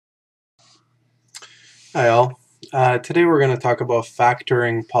Hi all. Today we're going to talk about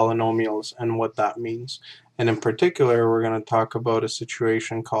factoring polynomials and what that means. And in particular, we're going to talk about a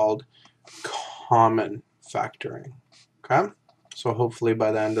situation called common factoring. Okay? So hopefully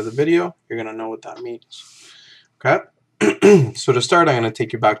by the end of the video, you're going to know what that means. Okay? So to start, I'm going to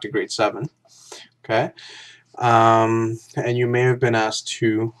take you back to grade 7. Okay? And you may have been asked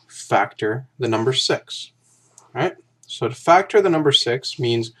to factor the number 6. Right? So to factor the number 6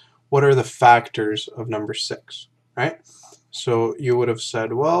 means what are the factors of number 6? Right? So you would have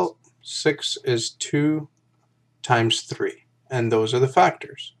said, well, 6 is 2 times 3, and those are the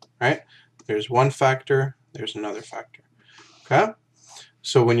factors, right? There's one factor, there's another factor, okay?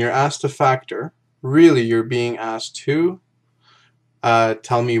 So when you're asked a factor, really you're being asked to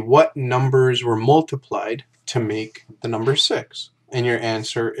tell me what numbers were multiplied to make the number 6, and your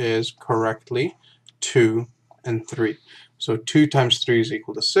answer is correctly 2 and 3. So 2 times 3 is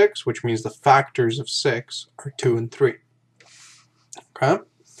equal to 6, which means the factors of 6 are 2 and 3. Okay?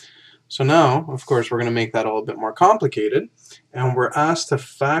 So now, of course, we're going to make that a little bit more complicated, and we're asked to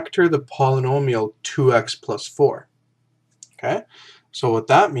factor the polynomial 2x plus 4. Okay? So what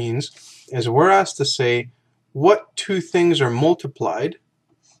that means is we're asked to say what two things are multiplied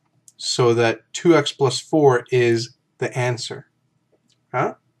so that 2x plus 4 is the answer.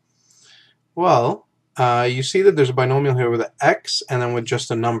 Okay? Well, you see that there's a binomial here with an x and then with just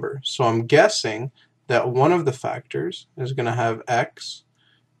a number. So I'm guessing that one of the factors is going to have x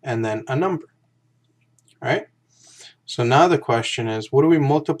and then a number, right? So now the question is, what do we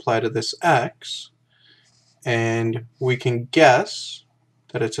multiply to this x? And we can guess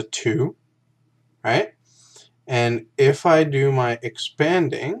that it's a 2, right? And if I do my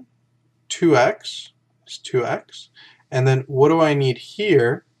expanding, 2x is 2x. And then what do I need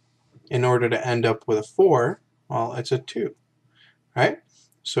here in order to end up with a 4? Well, it's a 2, right?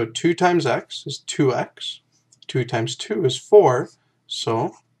 So 2 times x is 2x. 2 times 2 is 4.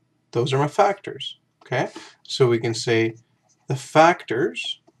 So those are my factors, okay? So we can say the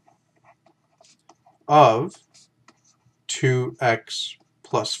factors of 2x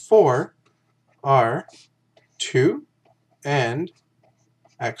plus 4 are 2 and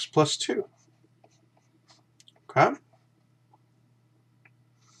x plus 2, okay?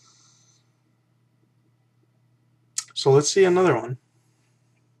 So let's see another one.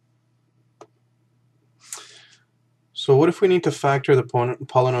 So what if we need to factor the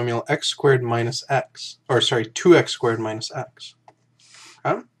polynomial x squared minus x, or sorry, 2x squared minus x?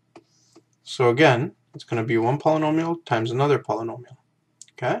 Okay? So again, it's going to be one polynomial times another polynomial.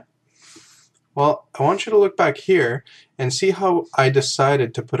 Okay? Well, I want you to look back here and see how I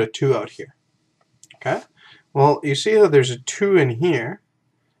decided to put a 2 out here. Okay? Well, you see how there's a 2 in here,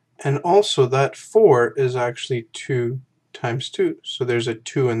 and also that 4 is actually 2 times 2. So there's a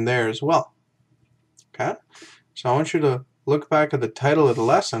 2 in there as well. Okay? So I want you to look back at the title of the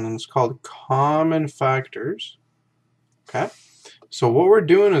lesson, and it's called Common Factors. Okay? So what we're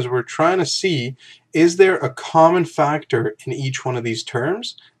doing is we're trying to see, is there a common factor in each one of these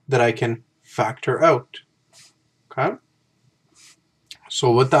terms that I can factor out? Okay? So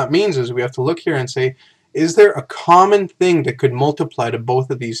what that means is we have to look here and say, is there a common thing that could multiply to both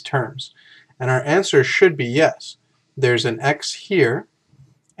of these terms? And our answer should be yes. There's an x here,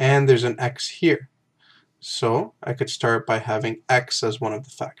 and there's an x here. So I could start by having x as one of the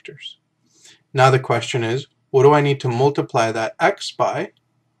factors. Now the question is, what do I need to multiply that x by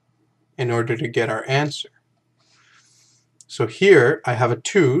in order to get our answer? So here I have a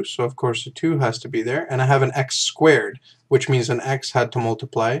 2, so of course a 2 has to be there, and I have an x squared, which means an x had to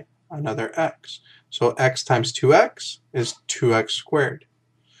multiply another x. So x times 2x is 2x squared.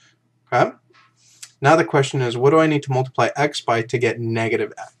 Okay? Now the question is, what do I need to multiply x by to get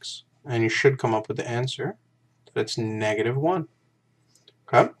negative x? And you should come up with the answer that it's negative 1.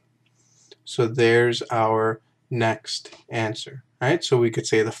 Okay? So there's our next answer. Right? So we could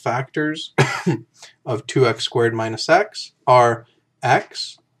say the factors of 2x squared minus x are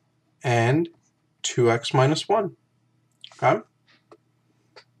x and 2x minus 1. Okay?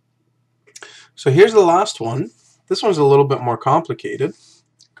 So here's the last one. This one's a little bit more complicated.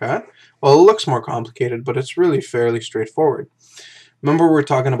 Okay? Well, it looks more complicated, but it's really fairly straightforward. Remember, we're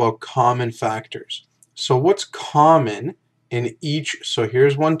talking about common factors. So what's common in each? So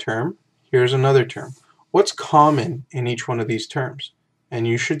here's one term, here's another term. What's common in each one of these terms? And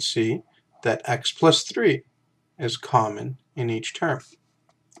you should see that x plus 3 is common in each term.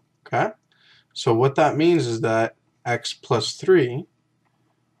 Okay? So what that means is that x plus 3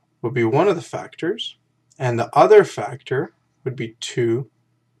 would be one of the factors, and the other factor would be 2,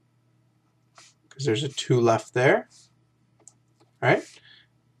 because there's a 2 left there, right?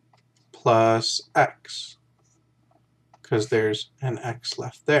 plus x, because there's an x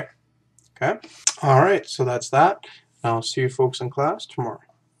left there. Okay? All right, so that's that. I'll see you folks in class tomorrow.